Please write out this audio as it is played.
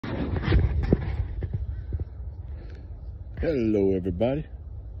Hello everybody,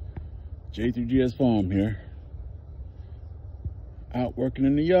 J3GS Farm here, out working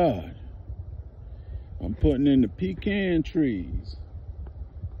in the yard. I'm putting in the pecan trees.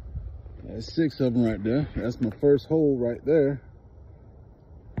 That's 6 of them right there. That's my first hole right there.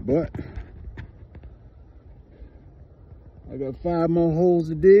 But I got 5 more holes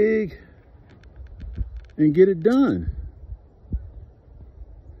to dig and get it done.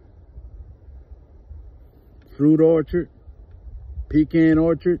 Fruit orchard, pecan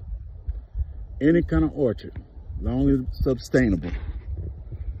orchard, any kind of orchard, as long as it's sustainable.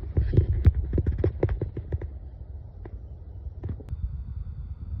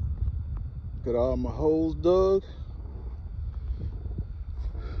 Got all my holes dug.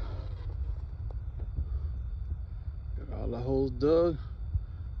 Got all the holes dug.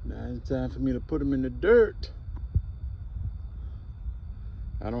 Now it's time for me to put them in the dirt.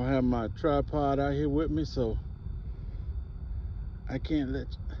 I don't have my tripod out here with me, so I can't let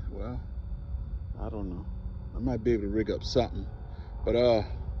you, well, I don't know. I might be able to rig up something, but I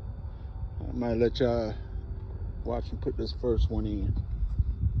might let y'all watch and put this first one in.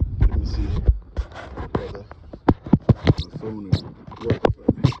 Let me see whether my phone is working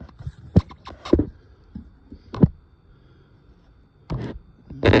for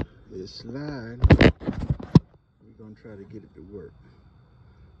me. It's sliding. We're gonna try to get it to work.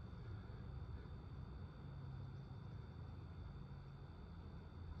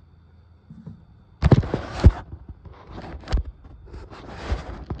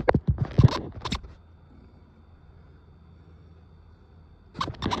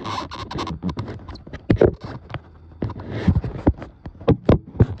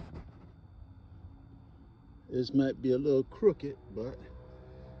 This might be a little crooked, but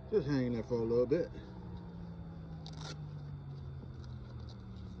just hang there for a little bit.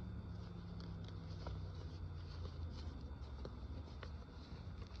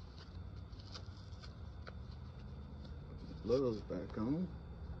 Gloves back on.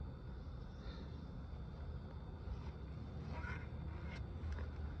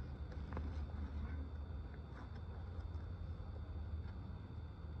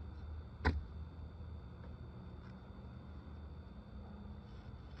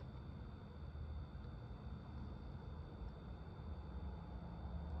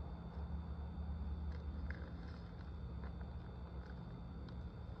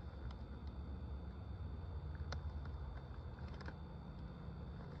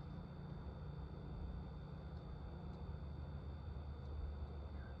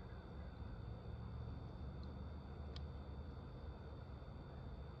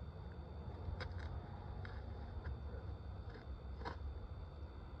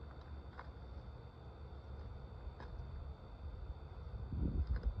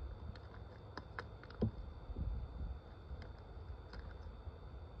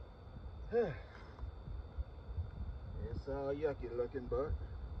 It's all yucky looking, but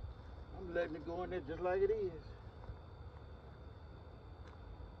I'm letting it go in there just like it is.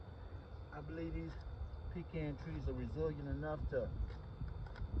 I believe these pecan trees are resilient enough to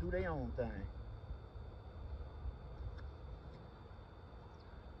do their own thing.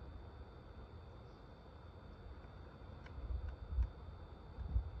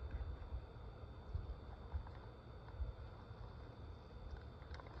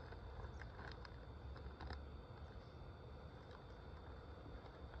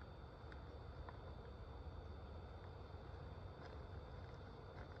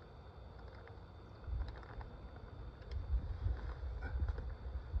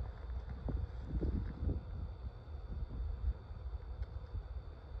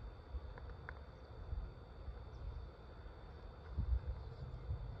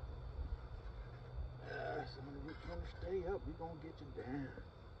 Some of the roots want to stay up. We're going to get you down.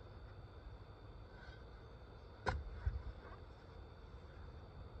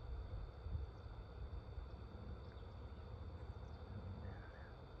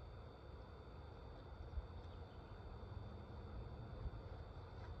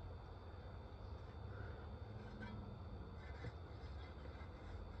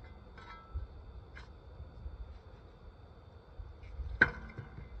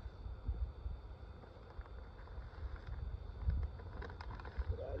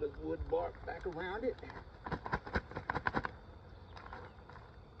 This wood bark back around it.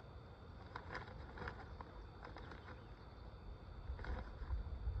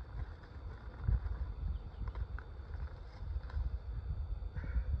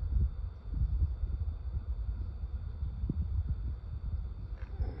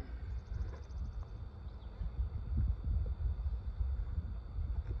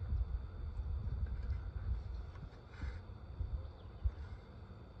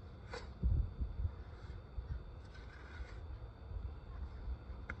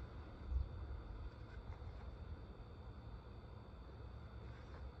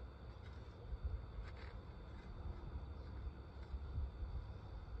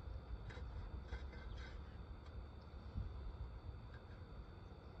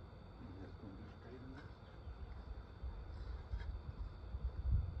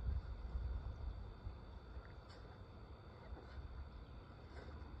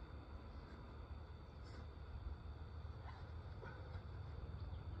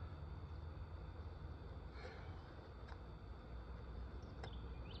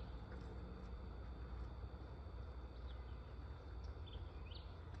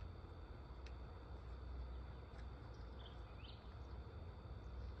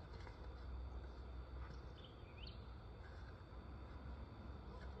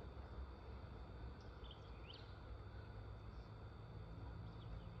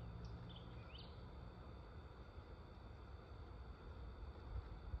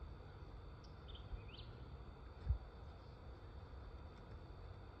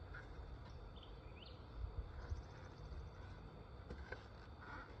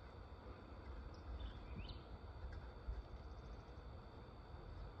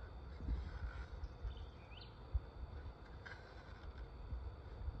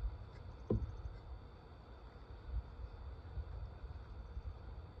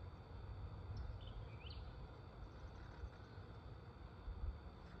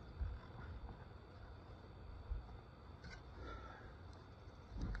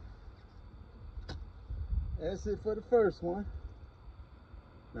 That's it for the first one.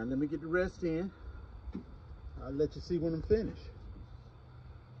 Now let me get the rest in. I'll let you see when I'm finished.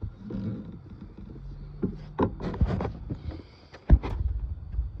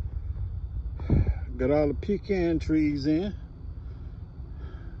 Got all the pecan trees in.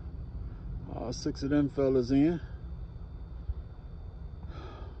 All 6 of them fellas in.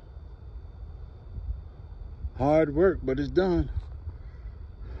 Hard work, but it's done.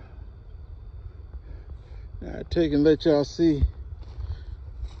 Now I take and let y'all see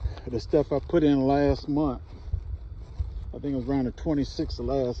the stuff I put in last month. I think it was around the 26th of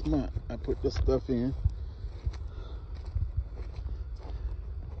last month. I put this stuff in.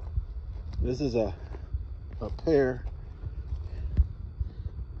 This is a pear.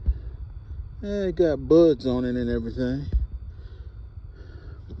 It got buds on it and everything.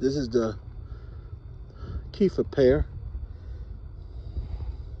 This is the Kiefer pear.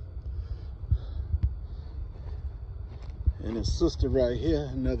 And his sister right here,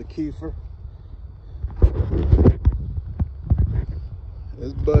 another Kiefer.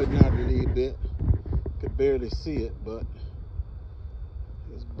 It's budding out a little bit. Could barely see it, but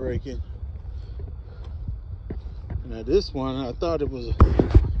it's breaking. Now this one, I thought it was,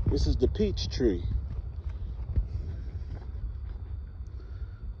 this is the peach tree.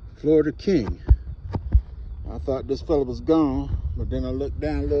 Florida King. I thought this fella was gone, but then I looked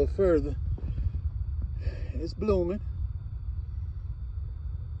down a little further. It's blooming.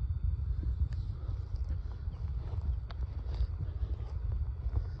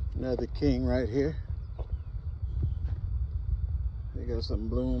 Another king right here. They got some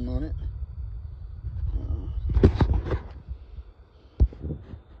bloom on it.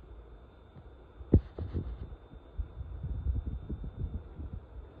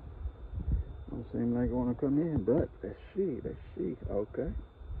 Don't seem like it want to come in, but that's she. Okay.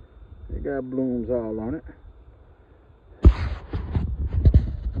 They got blooms all on it.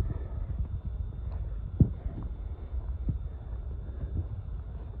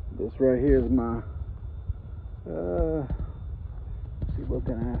 This right here is my, let's see what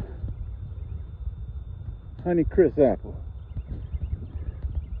can I, Honey Crisp apple.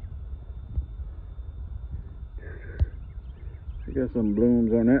 We got some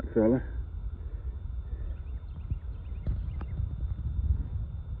blooms on that fella.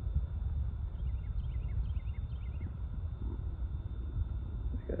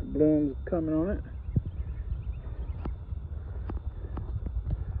 Got blooms coming on it.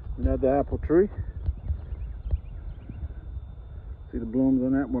 Another apple tree. See the blooms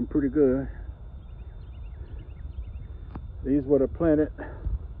on that one pretty good. These were planted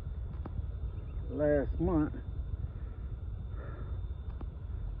last month.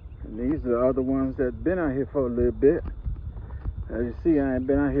 And these are the other ones that been out here for a little bit. As you see, I ain't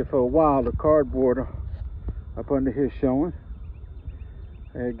been out here for a while. The cardboard up under here showing.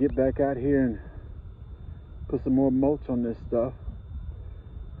 I had to get back out here and put some more mulch on this stuff.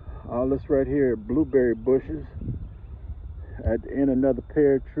 All this right here, blueberry bushes. At the end, another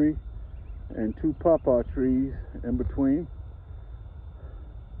pear tree and 2 pawpaw trees in between.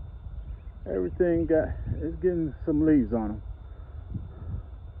 Everything it's getting some leaves on them.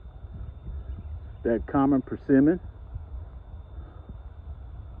 That common persimmon.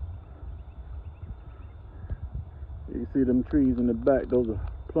 You see them trees in the back, those are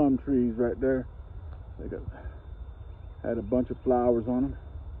plum trees right there. They had a bunch of flowers on them.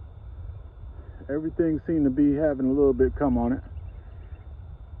 Everything seemed to be having a little bit come on it.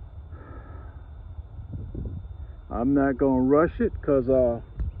 I'm not gonna rush it because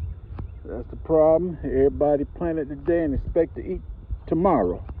that's the problem. Everybody planted today and expect to eat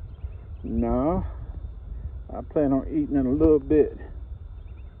tomorrow. No, I plan on eating in a little bit.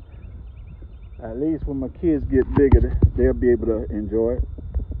 At least when my kids get bigger, they'll be able to enjoy it.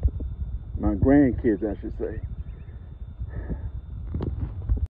 My grandkids, I should say.